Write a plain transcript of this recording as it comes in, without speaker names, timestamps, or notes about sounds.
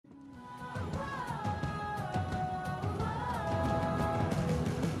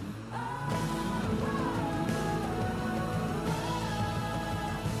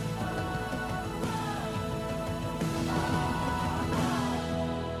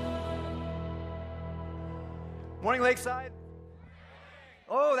Morning, Lakeside.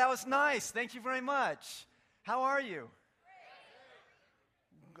 Oh, that was nice. Thank you very much. How are you?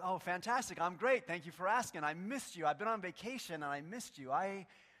 Oh, fantastic. I'm great. Thank you for asking. I missed you. I've been on vacation and I missed you. I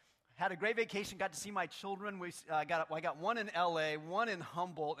had a great vacation, got to see my children. I got one in LA, one in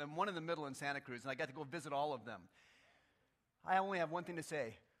Humboldt, and one in the middle in Santa Cruz, and I got to go visit all of them. I only have one thing to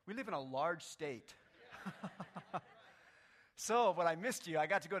say. We live in a large state. So, but I missed you. I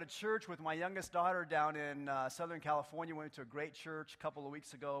got to go to church with my youngest daughter down in Southern California. We went to a great church a couple of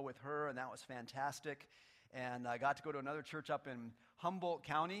weeks ago with her, and that was fantastic. And I got to go to another church up in Humboldt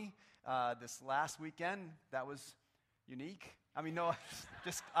County this last weekend. That was unique. I mean, no,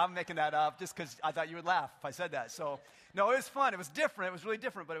 I'm making that up just because I thought you would laugh if I said that. So, no, it was fun. It was different. It was really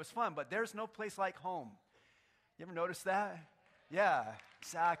different, but it was fun. But there's no place like home. You ever notice that? Yeah,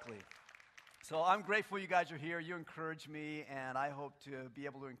 exactly. So I'm grateful you guys are here. You encourage me, and I hope to be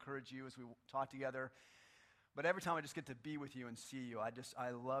able to encourage you as we talk together. But every time I just get to be with you and see you,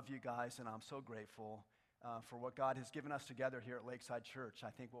 I love you guys, and I'm so grateful for what God has given us together here at Lakeside Church. I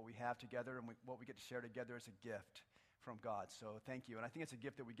think what we have together and what we get to share together is a gift from God. So thank you. And I think it's a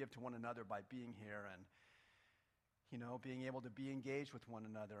gift that we give to one another by being here and, you know, being able to be engaged with one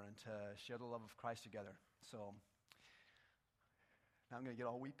another and to share the love of Christ together. So now I'm going to get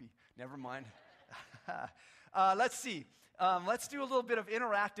all weepy. Never mind. Let's see. Let's do a little bit of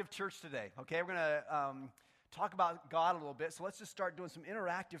interactive church today, okay? We're going to talk about God a little bit, so let's just start doing some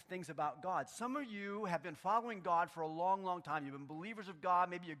interactive things about God. Some of you have been following God for a long, long time. You've been believers of God.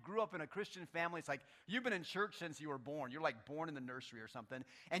 Maybe you grew up in a Christian family. It's like you've been in church since you were born. You're like born in the nursery or something,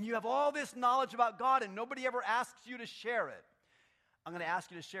 and you have all this knowledge about God, and nobody ever asks you to share it. I'm going to ask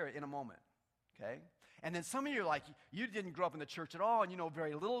you to share it in a moment, okay? And then some of you are like, you didn't grow up in the church at all, and you know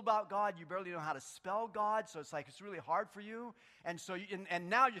very little about God. You barely know how to spell God, so it's like it's really hard for you. And so, and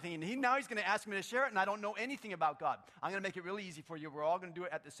now you're thinking, now he's going to ask me to share it, and I don't know anything about God. I'm going to make it really easy for you. We're all going to do it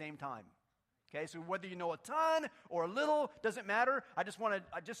at the same time. Okay, so whether you know a ton or a little, doesn't matter. I just want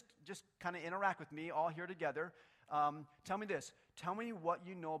to just kind of interact with me all here together. Tell me this. Tell me what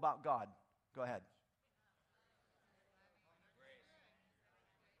you know about God. Go ahead.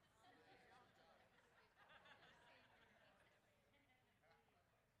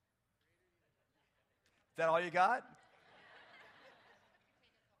 Is that all you got?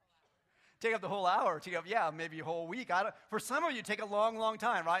 Take up the whole hour. Take up, maybe a whole week. For some of you, take a long, long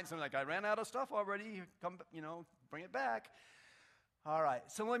time, right? And some like, I ran out of stuff already. Come, bring it back. All right.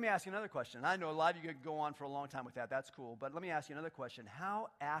 So let me ask you another question. I know a lot of you could go on for a long time with that. That's cool. But let me ask you another question. How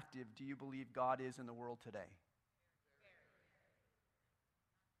active do you believe God is in the world today?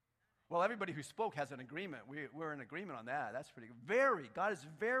 Well, everybody who spoke has an agreement. We're in agreement on that. That's pretty good. God is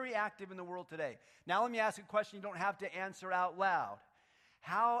very active in the world today. Now let me ask you a question you don't have to answer out loud.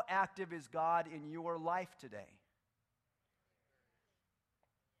 How active is God in your life today?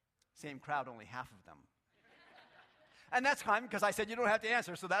 Same crowd, only half of them. And that's fine because I said you don't have to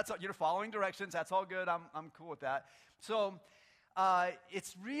answer. So you're following directions. That's all good. I'm cool with that. So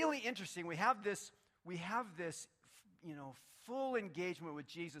it's really interesting. We have this full engagement with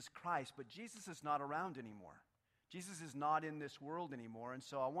Jesus Christ, but Jesus is not around anymore. Jesus is not in this world anymore, and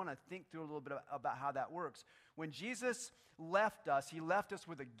so I want to think through a little bit about how that works. When Jesus left us, he left us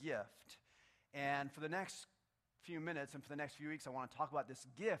with a gift, and for the next few minutes and for the next few weeks, I want to talk about this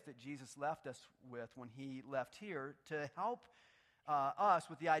gift that Jesus left us with when he left here to help us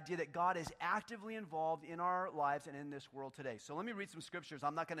with the idea that God is actively involved in our lives and in this world today. So let me read some scriptures.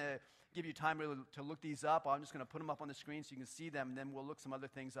 I'm not going to give you time really to look these up. I'm just going to put them up on the screen so you can see them, and then we'll look some other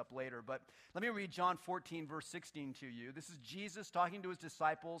things up later. But let me read John 14, verse 16 to you. This is Jesus talking to his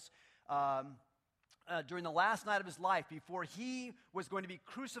disciples during the last night of his life before he was going to be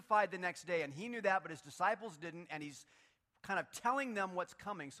crucified the next day. And he knew that, but his disciples didn't, and he's kind of telling them what's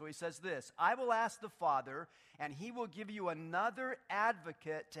coming. So he says this, I will ask the Father, and he will give you another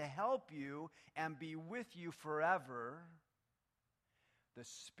advocate to help you and be with you forever, the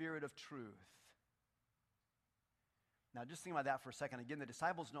Spirit of truth. Now, just think about that for a second. Again, the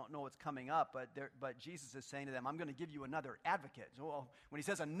disciples don't know what's coming up, but Jesus is saying to them, I'm going to give you another advocate. So when he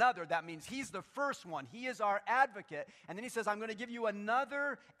says another, that means he's the first one. He is our advocate. And then he says, I'm going to give you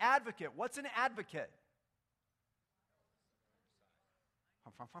another advocate. What's an advocate?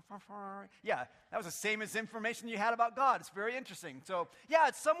 Yeah, that was the same as information you had about God. It's very interesting. So,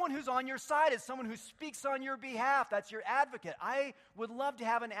 it's someone who's on your side. It's someone who speaks on your behalf. That's your advocate. I would love to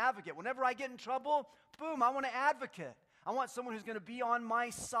have an advocate. Whenever I get in trouble, boom, I want an advocate. I want someone who's going to be on my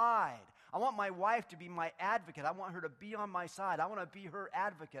side. I want my wife to be my advocate. I want her to be on my side. I want to be her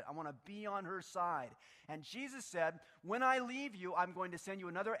advocate. I want to be on her side. And Jesus said, when I leave you, I'm going to send you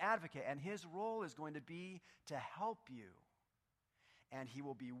another advocate, and his role is going to be to help you. And he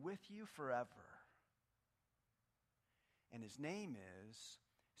will be with you forever. And his name is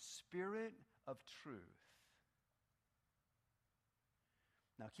Spirit of Truth.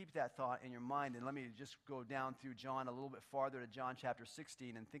 Now keep that thought in your mind, and let me just go down through John a little bit farther to John chapter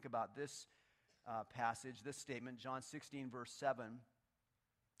 16 and think about this passage, this statement, John 16 verse 7.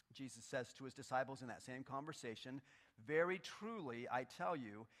 Jesus says to his disciples in that same conversation, very truly I tell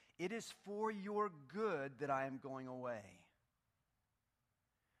you, it is for your good that I am going away.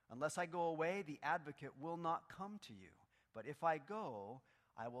 Unless I go away, the advocate will not come to you. But if I go,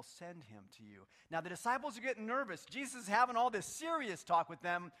 I will send him to you. Now, the disciples are getting nervous. Jesus is having all this serious talk with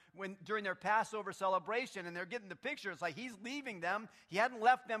them during their Passover celebration, and they're getting the picture. It's like he's leaving them. He hadn't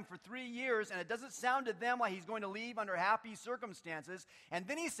left them for 3 years, and it doesn't sound to them like he's going to leave under happy circumstances. And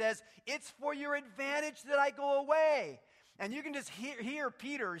then he says, it's for your advantage that I go away. And you can just hear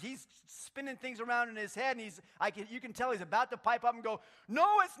Peter. He's spinning things around in his head, and you can tell he's about to pipe up and go, no,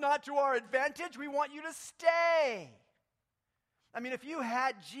 it's not to our advantage. We want you to stay. I mean, if you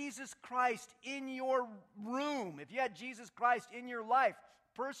had Jesus Christ in your room, if you had Jesus Christ in your life,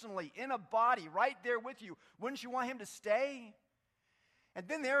 personally, in a body, right there with you, wouldn't you want him to stay? And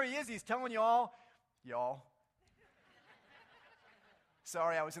then there he is, he's telling y'all,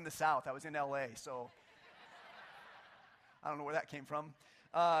 sorry, I was in the South, I was in LA, so I don't know where that came from.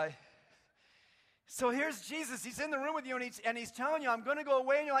 So here's Jesus. He's in the room with you, and he's telling you, I'm going to go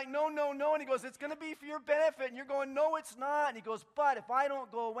away. And you're like, no, no, no. And he goes, it's going to be for your benefit. And you're going, no, it's not. And he goes, but if I don't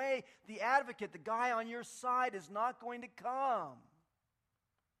go away, the advocate, the guy on your side, is not going to come.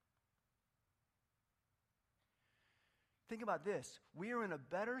 Think about this. We are in a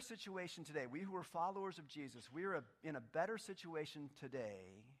better situation today. We who are followers of Jesus, we are in a better situation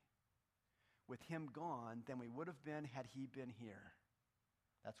today with him gone than we would have been had he been here.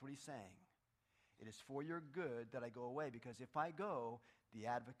 That's what he's saying. It is for your good that I go away, because if I go, the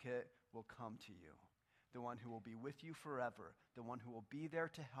advocate will come to you, the one who will be with you forever, the one who will be there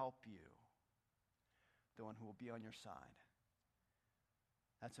to help you, the one who will be on your side.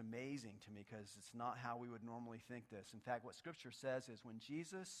 That's amazing to me, because it's not how we would normally think this. In fact, what Scripture says is when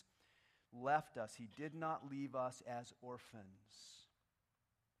Jesus left us, he did not leave us as orphans.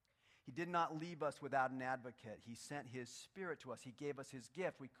 He did not leave us without an advocate. He sent his Spirit to us. He gave us his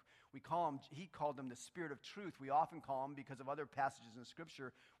gift. He called him the Spirit of Truth. We often call him, because of other passages in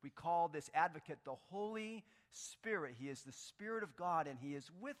Scripture, we call this advocate the Holy Spirit. He is the Spirit of God, and he is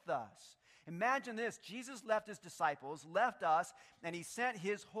with us. Imagine this. Jesus left his disciples, left us, and he sent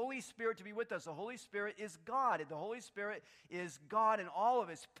his Holy Spirit to be with us. The Holy Spirit is God. The Holy Spirit is God in all of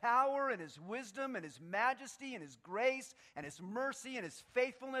his power and his wisdom and his majesty and his grace and his mercy and his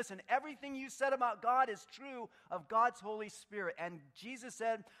faithfulness, and everything you said about God is true of God's Holy Spirit. And Jesus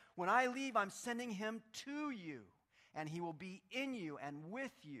said, when I leave, I'm sending him to you, and he will be in you and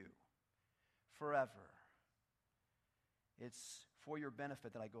with you forever. It's for your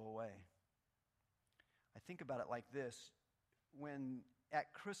benefit that I go away. I think about it like this. When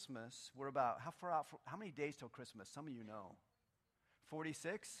at Christmas, we're about, how many days till Christmas? Some of you know.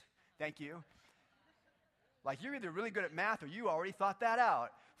 46? Thank you. Like, you're either really good at math or you already thought that out.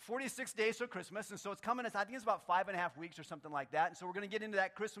 46 days till Christmas, and so it's coming, I think it's about 5.5 weeks or something like that, and so we're going to get into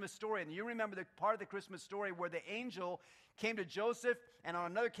that Christmas story. And you remember the part of the Christmas story where the angel came to Joseph and on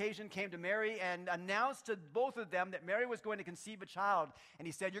another occasion came to Mary and announced to both of them that Mary was going to conceive a child. And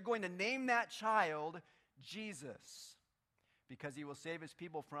he said, you're going to name that child Jesus, because he will save his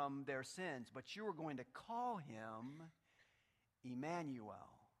people from their sins. But you are going to call him Emmanuel.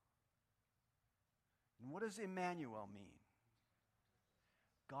 And what does Emmanuel mean?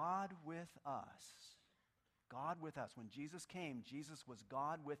 God with us. God with us. When Jesus came, Jesus was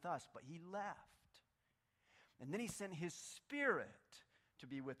God with us, but he left. And then he sent his Spirit to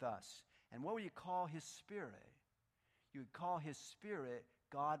be with us. And what would you call his Spirit? You would call his Spirit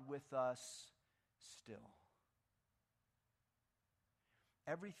God with us still.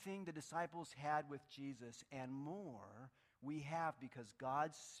 Everything the disciples had with Jesus and more, we have because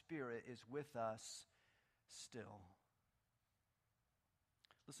God's Spirit is with us still.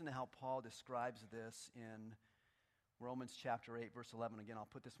 Listen to how Paul describes this in Romans chapter 8, verse 11. Again, I'll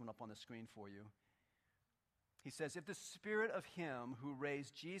put this one up on the screen for you. He says, if the Spirit of him who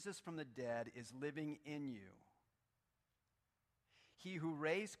raised Jesus from the dead is living in you, he who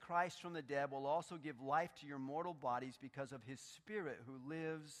raised Christ from the dead will also give life to your mortal bodies because of his Spirit who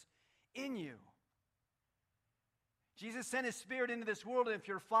lives in you. Jesus sent his Spirit into this world, and if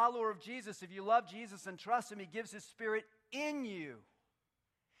you're a follower of Jesus, if you love Jesus and trust him, he gives his Spirit in you.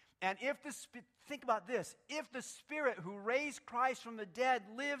 And think about this, if the Spirit who raised Christ from the dead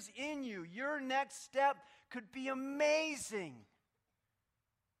lives in you, your next step could be amazing.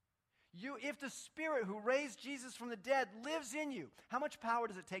 If the Spirit who raised Jesus from the dead lives in you, how much power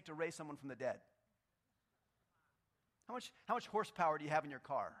does it take to raise someone from the dead? How much horsepower do you have in your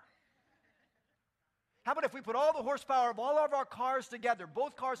car? How about if we put all the horsepower of all of our cars together,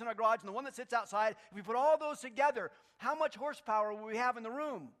 both cars in our garage and the one that sits outside, if we put all those together, how much horsepower will we have in the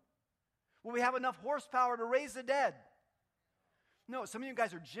room? Will we have enough horsepower to raise the dead? No, some of you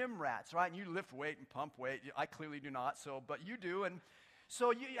guys are gym rats, right? And you lift weight and pump weight. I clearly do not, but you do. And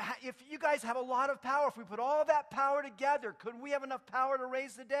so if you guys have a lot of power, if we put all that power together, could we have enough power to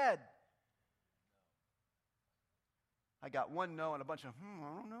raise the dead? I got one no and a bunch of,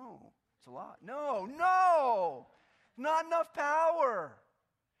 I don't know. It's a lot. No, not enough power.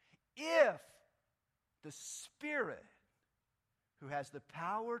 If the Spirit who has the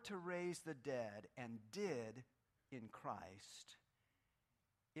power to raise the dead and did in Christ,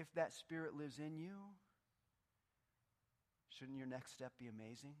 if that Spirit lives in you, shouldn't your next step be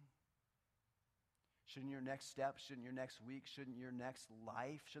amazing? Shouldn't your next step, shouldn't your next week, shouldn't your next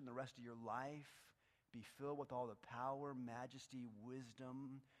life, shouldn't the rest of your life be filled with all the power, majesty,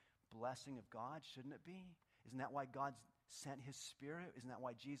 wisdom, blessing of God? Shouldn't it be? Isn't that why God sent his Spirit? Isn't that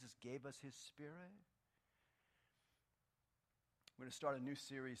why Jesus gave us his Spirit? We're going to start a new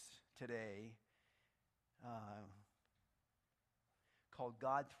series today called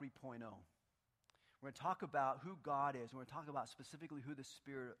God 3.0. We're going to talk about who God is. We're going to talk about specifically who the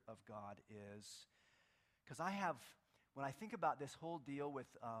Spirit of God is. Because when I think about this whole deal with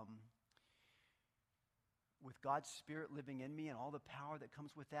God's Spirit living in me and all the power that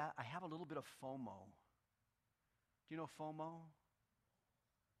comes with that, I have a little bit of FOMO. Do you know FOMO?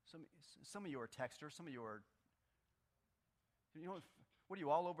 Some of you are texters. Some of you are, what are you,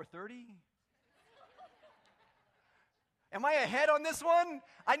 all over 30? Am I ahead on this one?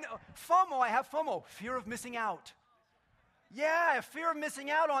 I know FOMO. I have FOMO, fear of missing out. Yeah, I have fear of missing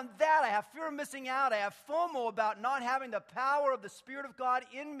out on that. I have fear of missing out. I have FOMO about not having the power of the Spirit of God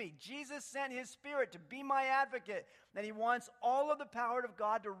in me. Jesus sent his Spirit to be my advocate, and he wants all of the power of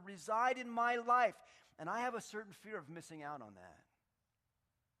God to reside in my life. And I have a certain fear of missing out on that.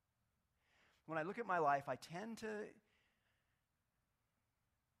 When I look at my life, I tend to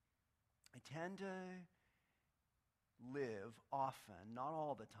live often, not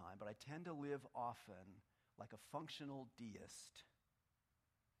all the time, but I tend to live often like a functional deist.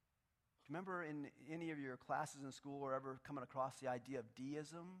 Remember in any of your classes in school or ever coming across the idea of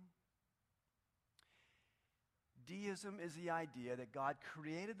deism? Deism is the idea that God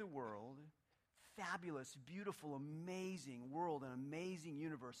created the world, fabulous, beautiful, amazing world, an amazing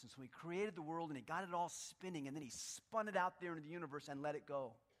universe. And so he created the world and he got it all spinning and then he spun it out there into the universe and let it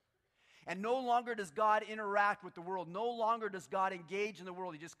go. And no longer does God interact with the world. No longer does God engage in the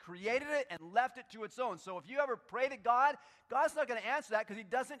world. He just created it and left it to its own. So if you ever pray to God, God's not going to answer that because he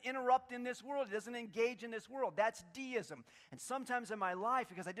doesn't interrupt in this world. He doesn't engage in this world. That's deism. And sometimes in my life,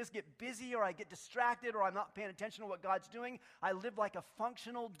 because I just get busy or I get distracted or I'm not paying attention to what God's doing, I live like a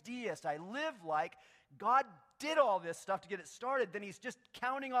functional deist. I live like God did all this stuff to get it started. Then he's just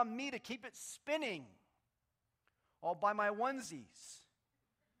counting on me to keep it spinning all by my onesies.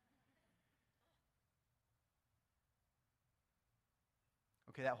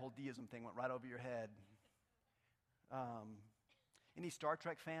 Okay, that whole deism thing went right over your head. Any Star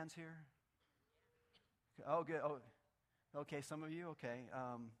Trek fans here? Oh, good. Oh, okay, some of you? Okay.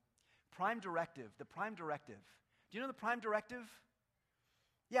 Prime Directive, the Prime Directive. Do you know the Prime Directive?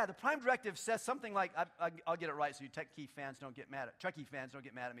 Yeah, the Prime Directive says something like, I'll get it right so you Trekkie fans don't get mad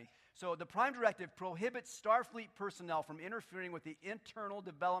at me. So the Prime Directive prohibits Starfleet personnel from interfering with the internal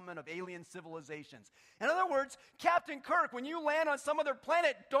development of alien civilizations. In other words, Captain Kirk, when you land on some other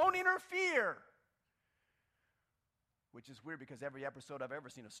planet, don't interfere. Which is weird because every episode I've ever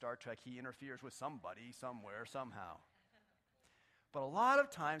seen of Star Trek, he interferes with somebody, somewhere, somehow. But a lot of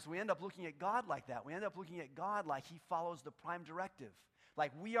times we end up looking at God like that. We end up looking at God like he follows the Prime Directive.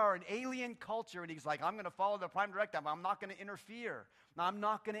 Like we are an alien culture, and he's like, I'm going to follow the Prime Directive. I'm not going to interfere. I'm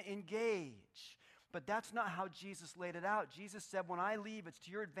not going to engage. But that's not how Jesus laid it out. Jesus said, when I leave, it's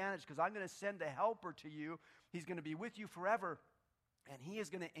to your advantage because I'm going to send a helper to you. He's going to be with you forever, and he is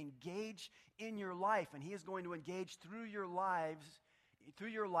going to engage in your life, and he is going to engage through your life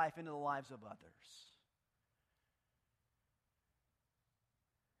into the lives of others.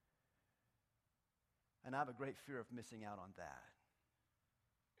 And I have a great fear of missing out on that.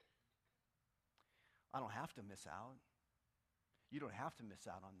 I don't have to miss out. You don't have to miss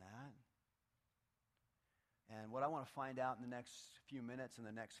out on that. And what I want to find out in the next few minutes and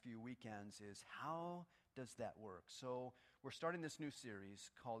the next few weekends is, how does that work? So we're starting this new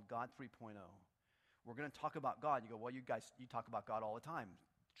series called God 3.0. We're going to talk about God. You go, well, you talk about God all the time.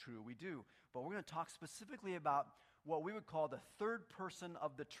 True, we do. But we're going to talk specifically about what we would call the third person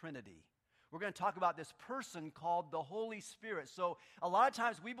of the Trinity. We're going to talk about this person called the Holy Spirit. So a lot of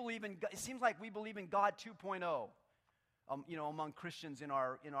times it seems like we believe in God 2.0. Among Christians in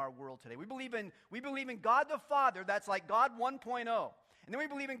our world today. We believe in God the Father, that's like God 1.0. And then we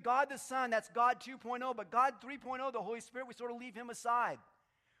believe in God the Son, that's God 2.0. But God 3.0, the Holy Spirit, we sort of leave him aside.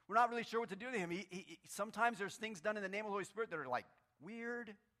 We're not really sure what to do to him. Sometimes there's things done in the name of the Holy Spirit that are like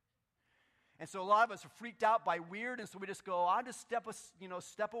weird. And so a lot of us are freaked out by weird, and so we just go, I'll just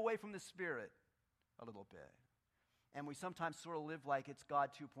step away from the Spirit a little bit. And we sometimes sort of live like it's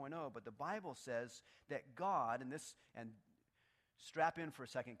God 2.0, but the Bible says that God, and strap in for a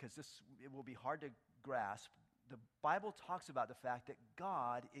second because it will be hard to grasp. The Bible talks about the fact that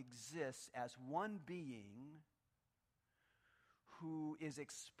God exists as one being who is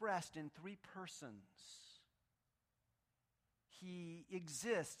expressed in three persons. He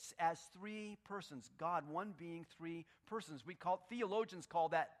exists as three persons. God, one being, three persons. Theologians call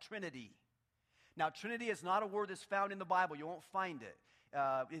that Trinity. Now, Trinity is not a word that's found in the Bible. You won't find it.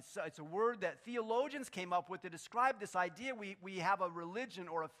 It's a word that theologians came up with to describe this idea. We have a religion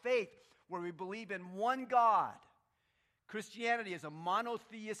or a faith where we believe in one God. Christianity is a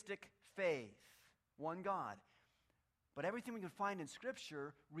monotheistic faith, one God. But everything we can find in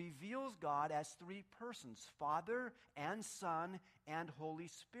Scripture reveals God as three persons, Father and Son and Holy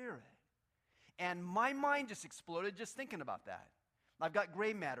Spirit. And my mind just exploded just thinking about that. I've got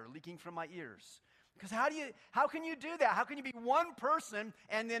gray matter leaking from my ears. Because how can you do that? How can you be one person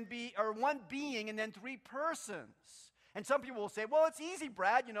or one being and then three persons? And some people will say, well, it's easy,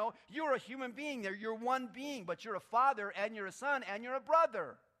 Brad. You're a human being there. You're one being, but you're a father and you're a son and you're a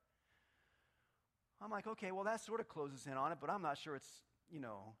brother. I'm like, okay, well, that sort of closes in on it, but I'm not sure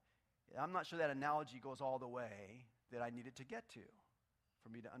I'm not sure that analogy goes all the way that I need it to get to for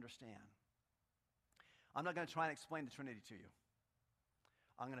me to understand. I'm not going to try and explain the Trinity to you.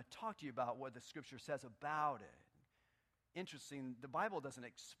 I'm going to talk to you about what the Scripture says about it. Interesting, the Bible doesn't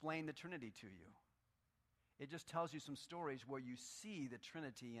explain the Trinity to you. It just tells you some stories where you see the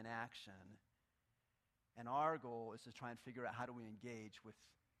Trinity in action. And our goal is to try and figure out how do we engage with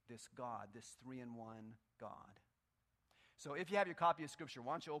this God, this three-in-one God. So if you have your copy of Scripture,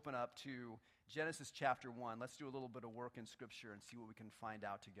 why don't you open up to Genesis chapter 1. Let's do a little bit of work in Scripture and see what we can find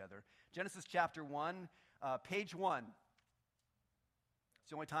out together. Genesis chapter 1, page 1. It's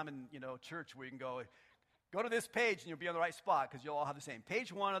the only time in church where you can go to this page and you'll be on the right spot because you'll all have the same.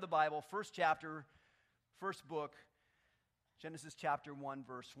 Page 1 of the Bible, first chapter, first book, Genesis chapter 1,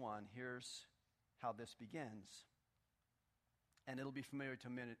 verse 1. Here's how this begins. And it'll be familiar to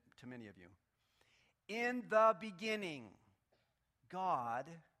many of you. In the beginning, God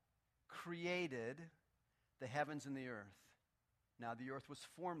created the heavens and the earth. Now the earth was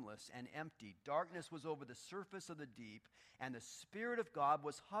formless and empty. Darkness was over the surface of the deep, and the Spirit of God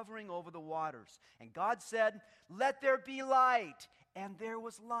was hovering over the waters. And God said, "Let there be light." And there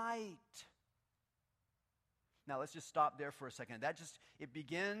was light. Now let's just stop there for a second. It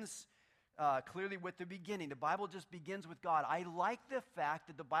begins clearly with the beginning. The Bible just begins with God. I like the fact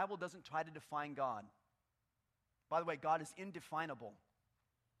that the Bible doesn't try to define God. By the way, God is indefinable.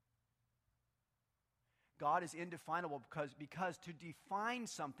 God is indefinable because to define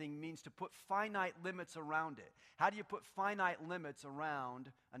something means to put finite limits around it. How do you put finite limits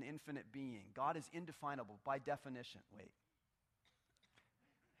around an infinite being? God is indefinable by definition.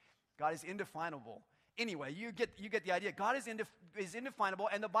 God is indefinable. Anyway, you get the idea. God is indefinable,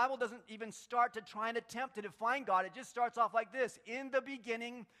 and the Bible doesn't even start to try and attempt to define God. It just starts off like this. In the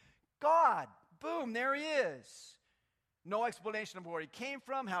beginning, God. Boom, there he is. No explanation of where he came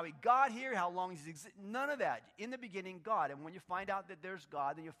from, how he got here, how long he's existed. None of that. In the beginning, God. And when you find out that there's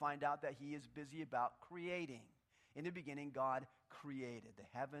God, then you find out that he is busy about creating. In the beginning, God created the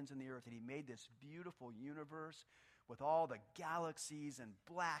heavens and the earth, and he made this beautiful universe with all the galaxies and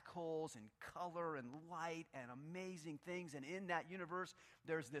black holes and color and light and amazing things. And in that universe,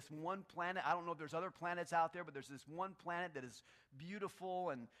 there's this one planet. I don't know if there's other planets out there, but there's this one planet that is beautiful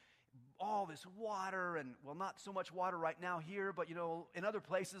and all this water, and well, not so much water right now here, but in other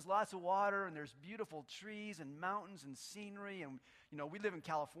places, lots of water, and there's beautiful trees and mountains and scenery, and we live in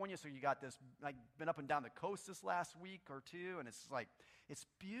California, so you got this, I've been up and down the coast this last week or two, and it's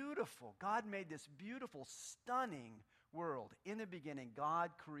beautiful. God made this beautiful, stunning world. In the beginning,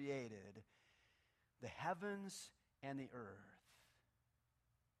 God created the heavens and the earth.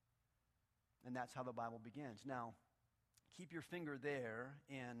 And that's how the Bible begins. Now, keep your finger there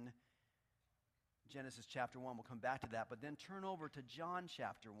in Genesis chapter 1. We'll come back to that. But then turn over to John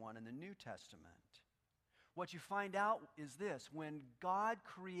chapter 1 in the New Testament. What you find out is this. When God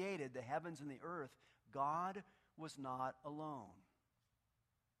created the heavens and the earth, God was not alone.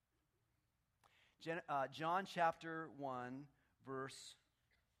 John chapter 1, verse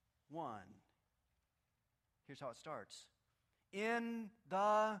 1. Here's how it starts. In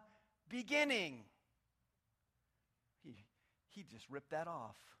the beginning. He just ripped that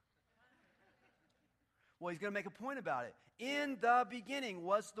off. Well, he's going to make a point about it. In the beginning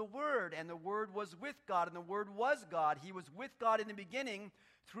was the Word, and the Word was with God, and the Word was God. He was with God in the beginning.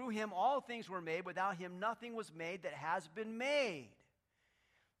 Through him all things were made. Without him nothing was made that has been made.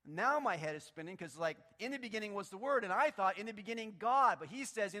 Now my head is spinning because, in the beginning was the Word, and I thought in the beginning God, but he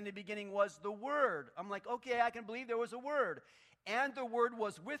says in the beginning was the Word. I'm like, okay, I can believe there was a Word. And the Word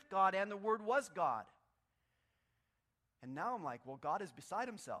was with God, and the Word was God. And now I'm like, well, God is beside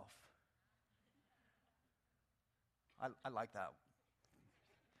himself. I like that.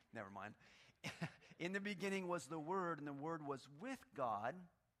 Never mind. In the beginning was the Word, and the Word was with God.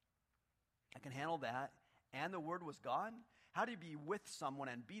 I can handle that. And the Word was God. How do you be with someone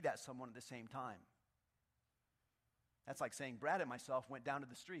and be that someone at the same time? That's like saying Brad and myself went down to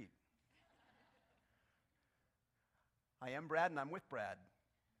the street. I am Brad and I'm with Brad.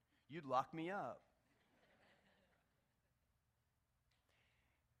 You'd lock me up.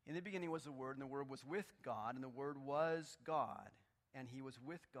 In the beginning was the Word, and the Word was with God, and the Word was God, and he was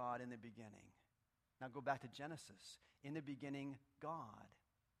with God in the beginning. Now go back to Genesis. In the beginning, God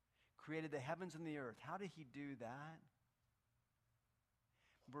created the heavens and the earth. How did he do that?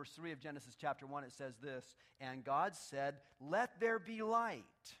 Verse 3 of Genesis chapter 1, it says this, and God said, let there be light.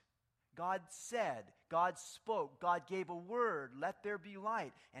 God said, God spoke, God gave a word, let there be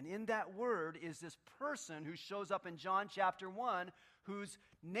light. And in that word is this person who shows up in John chapter 1, whose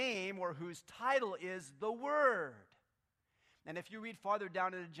name or whose title is the Word. And if you read farther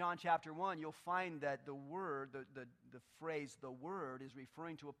down into John chapter 1, you'll find that the word, the phrase, the Word, is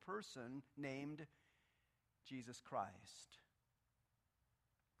referring to a person named Jesus Christ.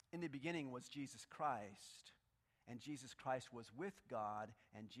 In the beginning was Jesus Christ, and Jesus Christ was with God,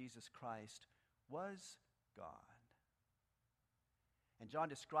 and Jesus Christ was God. And John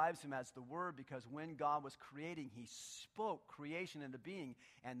describes him as the Word because when God was creating, he spoke creation into being,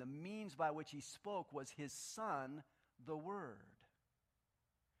 and the means by which he spoke was his Son, the Word.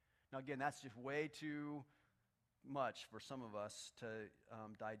 Now again, that's just way too much for some of us to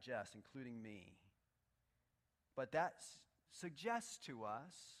digest, including me. But that suggests to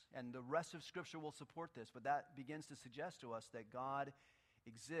us, and the rest of Scripture will support this, but that begins to suggest to us that God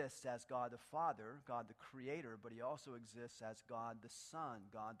exists as God the Father, God the Creator, but he also exists as God the Son,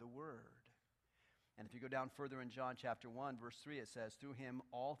 God the Word. And if you go down further in John chapter 1, verse 3, it says, through him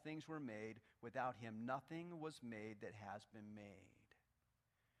all things were made, without him nothing was made that has been made.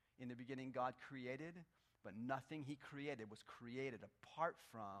 In the beginning God created, but nothing he created was created apart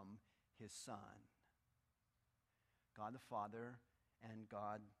from his Son. God the Father and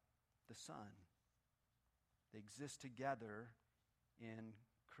God the Son. They exist together in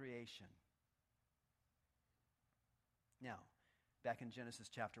creation. Now, back in Genesis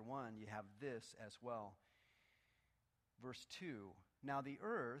chapter 1, you have this as well. Verse 2, now the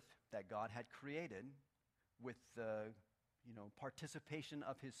earth that God had created with the participation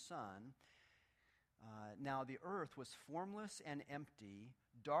of his Son, now the earth was formless and empty.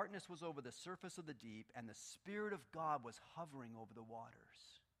 Darkness was over the surface of the deep, and the Spirit of God was hovering over the waters.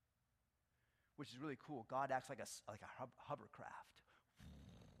 Which is really cool. God acts like a hovercraft.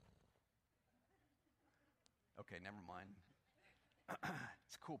 Okay, never mind.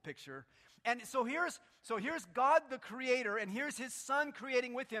 It's a cool picture. And so here's God the Creator, and here's his Son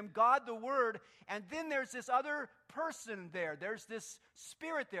creating with him, God the Word, and then there's this other person there. There's this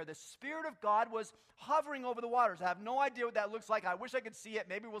Spirit there. The Spirit of God was hovering over the waters. I have no idea what that looks like. I wish I could see it.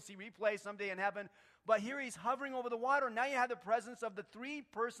 Maybe we'll see replay someday in heaven. But here he's hovering over the water. Now you have the presence of the three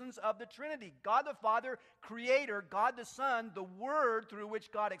persons of the Trinity. God the Father, Creator, God the Son, the Word through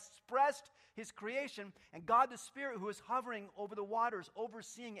which God expressed his creation, and God the Spirit who is hovering over the waters,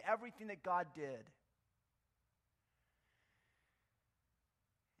 overseeing everything that God did.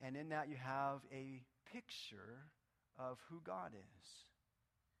 And in that you have a picture of who God is.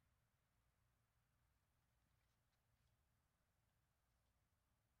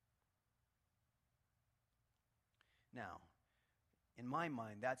 Now, in my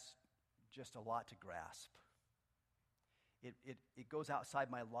mind, that's just a lot to grasp. It goes outside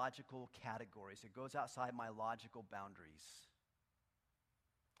my logical categories. It goes outside my logical boundaries.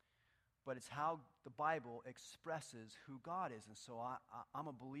 but it's how the Bible expresses who God is. And so I'm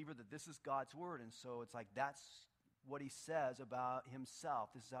a believer that this is God's word. And so it's like that's what he says about himself.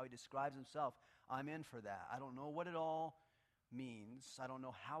 This is how he describes himself. I'm in for that. I don't know what it all means. I don't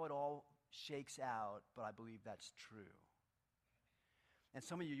know how it all shakes out, but I believe that's true. And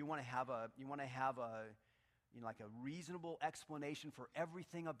some of you want to have a like a reasonable explanation for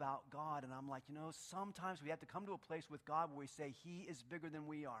everything about God. And I'm like, sometimes we have to come to a place with God where we say he is bigger than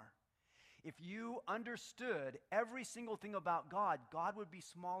we are. If you understood every single thing about God, God would be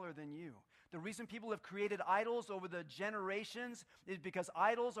smaller than you. The reason people have created idols over the generations is because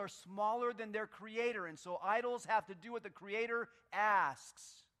idols are smaller than their creator. And so idols have to do what the creator asks.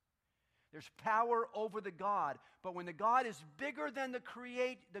 There's power over the God. But when the God is bigger than the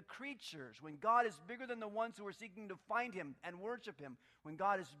creatures, when God is bigger than the ones who are seeking to find him and worship him, when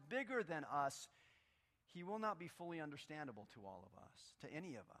God is bigger than us, he will not be fully understandable to all of us, to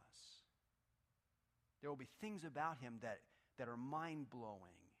any of us. There will be things about him that are mind-blowing.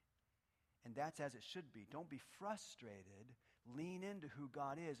 And that's as it should be. Don't be frustrated. Lean into who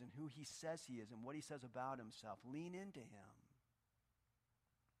God is and who he says he is and what he says about himself. Lean into him.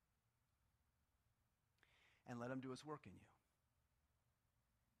 And let him do his work in you.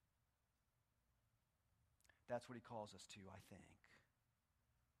 That's what he calls us to, I think.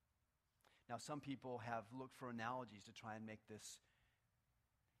 Now, some people have looked for analogies to try and make this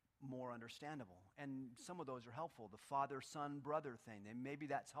more understandable. And some of those are helpful. The father, son, brother thing. And maybe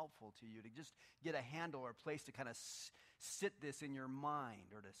that's helpful to you to just get a handle or a place to kind of sit this in your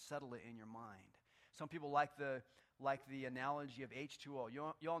mind or to settle it in your mind. Some people like the analogy of H2O.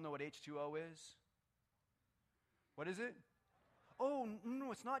 You all know what H2O is? What is it? Oh,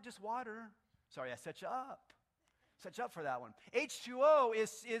 no, it's not just water. Sorry, I set you up. Set you up for that one. H2O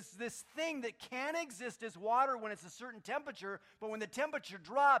is this thing that can exist as water when it's a certain temperature, but when the temperature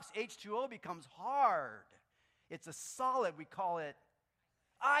drops, H2O becomes hard. It's a solid. We call it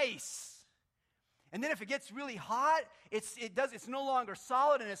ice. And then if it gets really hot, it's no longer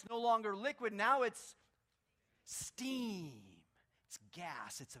solid and it's no longer liquid. Now it's steam. It's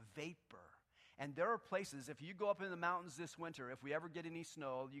gas. It's a vapor. And there are places, if you go up in the mountains this winter, if we ever get any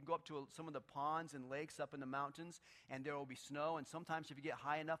snow, you can go up to some of the ponds and lakes up in the mountains, and there will be snow. And sometimes if you get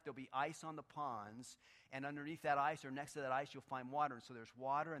high enough, there'll be ice on the ponds. And underneath that ice or next to that ice, you'll find water. And so there's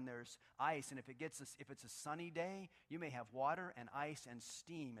water and there's ice. And if it's a sunny day, you may have water and ice and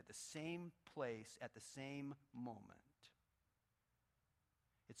steam at the same place at the same moment.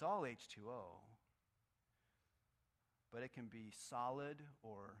 It's all H2O. But it can be solid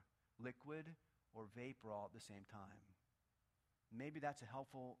or liquid or vapor all at the same time. Maybe that's a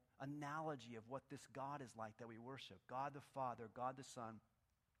helpful analogy of what this God is like that we worship. God the Father, God the Son,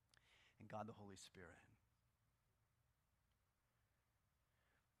 and God the Holy Spirit.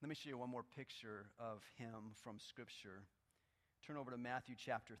 Let me show you one more picture of him from Scripture. Turn over to Matthew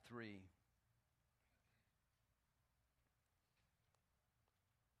chapter 3.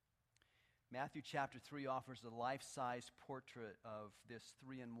 Matthew chapter 3 offers a life-size portrait of this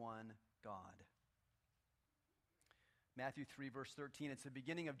three-in-one God. Matthew 3, verse 13, it's the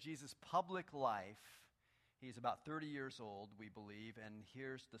beginning of Jesus' public life. He's about 30 years old, we believe, and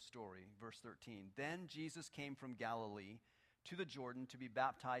here's the story. Verse 13, then Jesus came from Galilee to the Jordan to be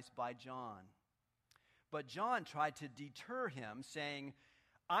baptized by John. But John tried to deter him, saying,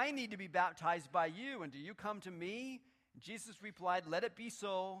 I need to be baptized by you, and do you come to me? Jesus replied, let it be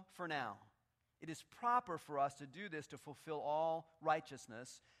so for now. It is proper for us to do this to fulfill all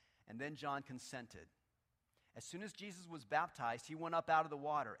righteousness. And then John consented. As soon as Jesus was baptized, he went up out of the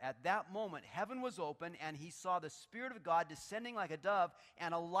water. At that moment, heaven was open, and he saw the Spirit of God descending like a dove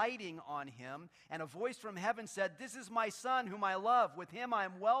and alighting on him. And a voice from heaven said, this is my Son, whom I love. With him I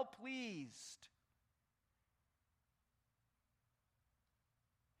am well pleased.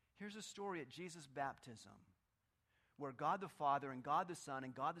 Here's a story at Jesus' baptism, where God the Father and God the Son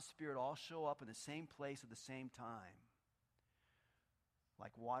and God the Spirit all show up in the same place at the same time,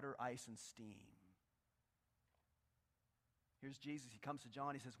 like water, ice, and steam. Here's Jesus. He comes to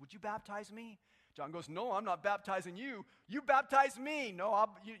John. He says, would you baptize me? John goes, no, I'm not baptizing you. You baptize me. No,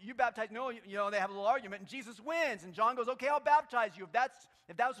 you baptize. No, they have a little argument, and Jesus wins. And John goes, okay, I'll baptize you.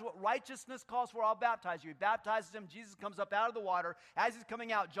 If that's what righteousness calls for, I'll baptize you. He baptizes him. Jesus comes up out of the water. As he's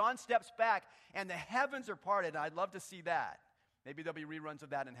coming out, John steps back, and the heavens are parted. I'd love to see that. Maybe there'll be reruns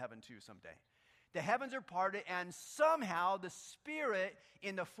of that in heaven too someday. The heavens are parted, and somehow the Spirit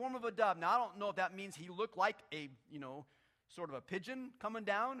in the form of a dove. Now, I don't know if that means he looked like a, sort of a pigeon coming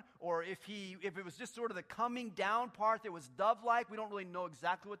down, or if it was just sort of the coming down part that was dove-like. We don't really know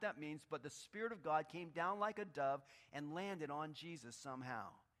exactly what that means, but the Spirit of God came down like a dove and landed on Jesus somehow.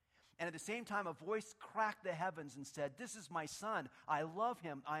 And at the same time, a voice cracked the heavens and said, "This is my son. I love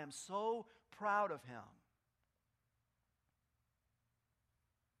him. I am so proud of him."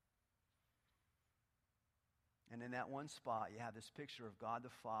 And in that one spot, you have this picture of God the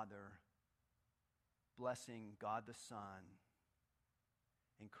Father blessing God the Son,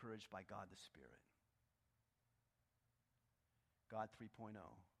 encouraged by God the Spirit. God 3.0.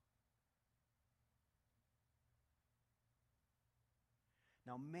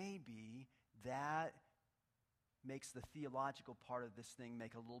 Now, maybe that makes the theological part of this thing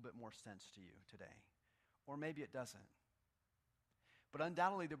make a little bit more sense to you today. Or maybe it doesn't. But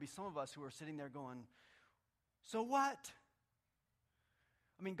undoubtedly, there'll be some of us who are sitting there going, so what?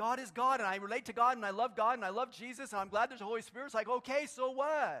 I mean, God is God, and I relate to God, and I love Jesus, and I'm glad there's a Holy Spirit. It's like, okay, so what?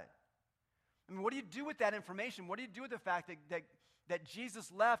 I mean, what do you do with that information? What do you do with the fact that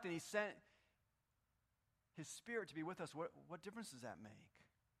Jesus left and he sent his Spirit to be with us? What difference does that make?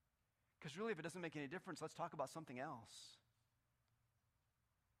 Because really, if it doesn't make any difference, let's talk about something else.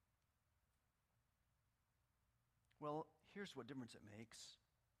 Well, here's what difference it makes.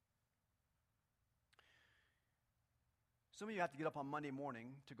 Some of you have to get up on Monday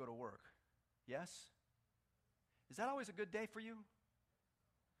morning to go to work. Yes? Is that always a good day for you?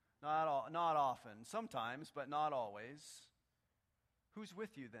 Not often. Sometimes, but not always. Who's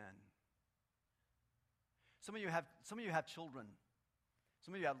with you then? Some of you have children.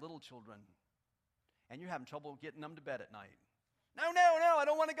 Some of you have little children. And you're having trouble getting them to bed at night. No, I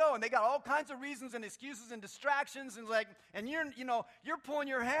don't want to go. And they got all kinds of reasons and excuses and distractions and you're pulling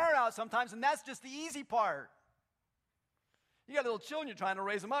your hair out sometimes, and that's just the easy part. You got little children, you're trying to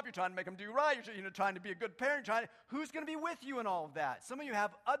raise them up, you're trying to make them do right, you're trying to be a good parent, who's going to be with you in all of that? Some of you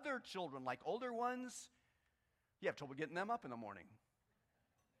have other children, like older ones. You have trouble getting them up in the morning.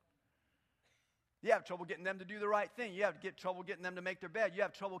 You have trouble getting them to do the right thing. You have trouble getting them to make their bed. You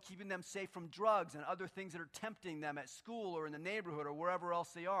have trouble keeping them safe from drugs and other things that are tempting them at school or in the neighborhood or wherever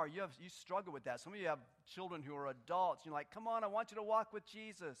else they are. You struggle with that. Some of you have children who are adults. You're like, come on, I want you to walk with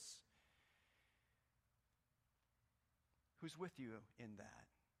Jesus. Who's with you in that?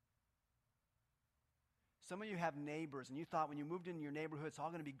 Some of you have neighbors, and you thought when you moved into your neighborhood, it's all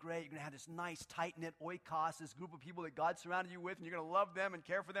going to be great. You're going to have this nice, tight-knit oikos, this group of people that God surrounded you with, and you're going to love them and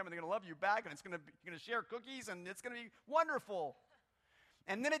care for them, and they're going to love you back, and you're going to share cookies, and it's going to be wonderful.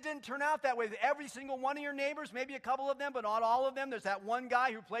 And then it didn't turn out that way. Every single one of your neighbors, maybe a couple of them, but not all of them, there's that one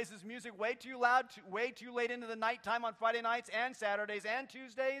guy who plays his music way too loud, way too late into the nighttime on Friday nights and Saturdays and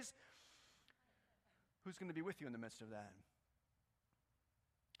Tuesdays. Who's going to be with you in the midst of that?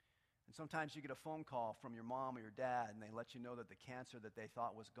 And sometimes you get a phone call from your mom or your dad, and they let you know that the cancer that they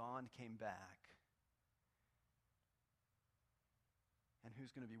thought was gone came back. And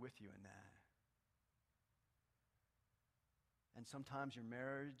who's going to be with you in that? And sometimes your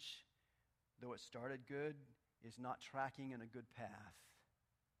marriage, though it started good, is not tracking in a good path.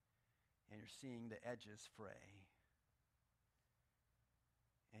 And you're seeing the edges fray.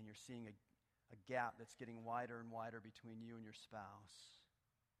 And you're seeing a gap that's getting wider and wider between you and your spouse.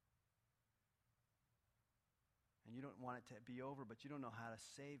 And you don't want it to be over, but you don't know how to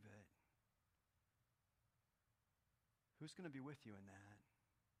save it. Who's going to be with you in that?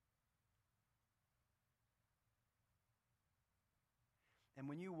 And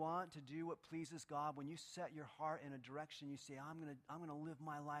when you want to do what pleases God, when you set your heart in a direction, you say, I'm going to live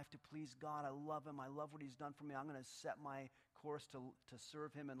my life to please God. I love him. I love what he's done for me. I'm going to set my course to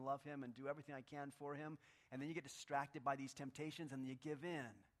serve him and love him and do everything I can for him. And then you get distracted by these temptations and you give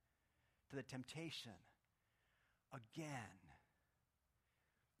in to the temptation again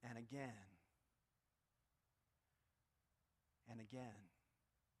and again and again.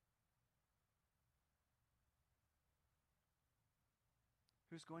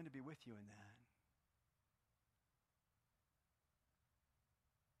 Who's going to be with you in that?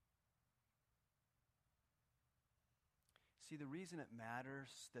 See, the reason it matters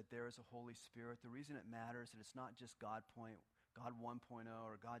that there is a Holy Spirit, the reason it matters that it's not just God 1.0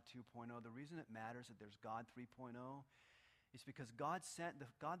 or God 2.0, the reason it matters that there's God 3.0 is because God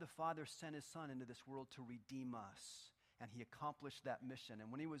the Father sent his Son into this world to redeem us. And he accomplished that mission.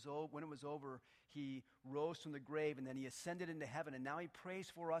 And when it was over, he rose from the grave, and then he ascended into heaven. And now he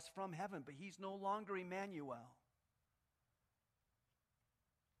prays for us from heaven, but he's no longer Emmanuel.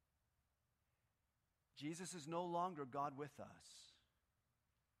 Jesus is no longer God with us.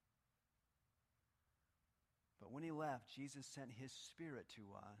 But when he left, Jesus sent his Spirit to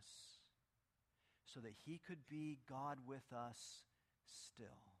us so that he could be God with us still.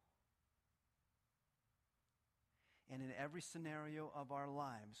 And in every scenario of our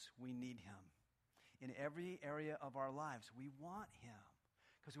lives, we need him. In every area of our lives, we want him.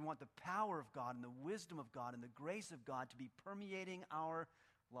 because we want the power of God and the wisdom of God and the grace of God to be permeating our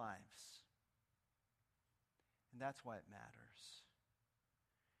lives. And that's why it matters.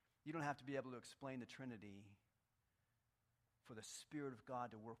 You don't have to be able to explain the Trinity for the Spirit of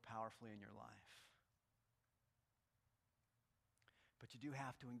God to work powerfully in your life. But you do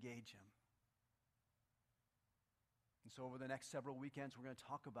have to engage Him. And so over the next several weekends, we're going to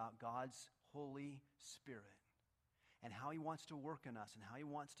talk about God's Holy Spirit and how He wants to work in us and how He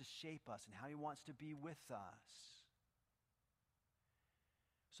wants to shape us and how He wants to be with us.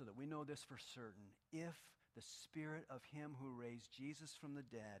 So that we know this for certain. If the Spirit of Him who raised Jesus from the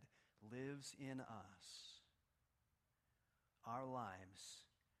dead lives in us, our lives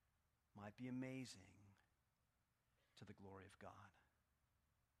might be amazing to the glory of God.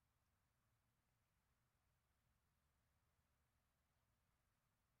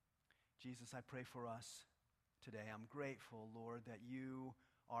 Jesus, I pray for us today. I'm grateful, Lord, that You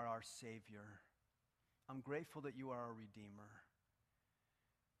are our Savior. I'm grateful that You are our Redeemer.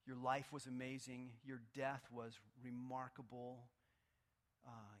 Your life was amazing. Your death was remarkable.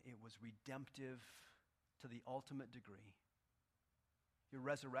 It was redemptive to the ultimate degree. Your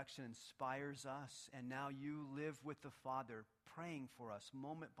resurrection inspires us, and now You live with the Father, praying for us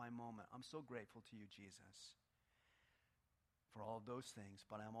moment by moment. I'm so grateful to You, Jesus, for all of those things.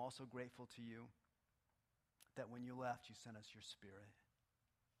 But I'm also grateful to You that when You left, You sent us Your Spirit.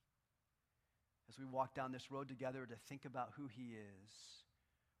 As we walk down this road together to think about who He is,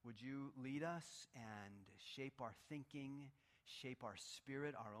 would You lead us and shape our thinking, shape our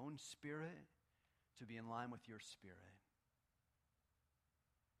spirit, our own spirit, to be in line with Your Spirit.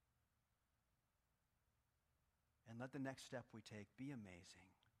 And let the next step we take be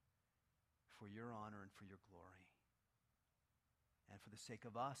amazing for Your honor and for Your glory. And for the sake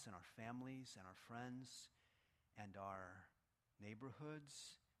of us and our families and our friends and our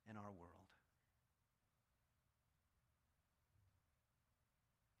neighborhoods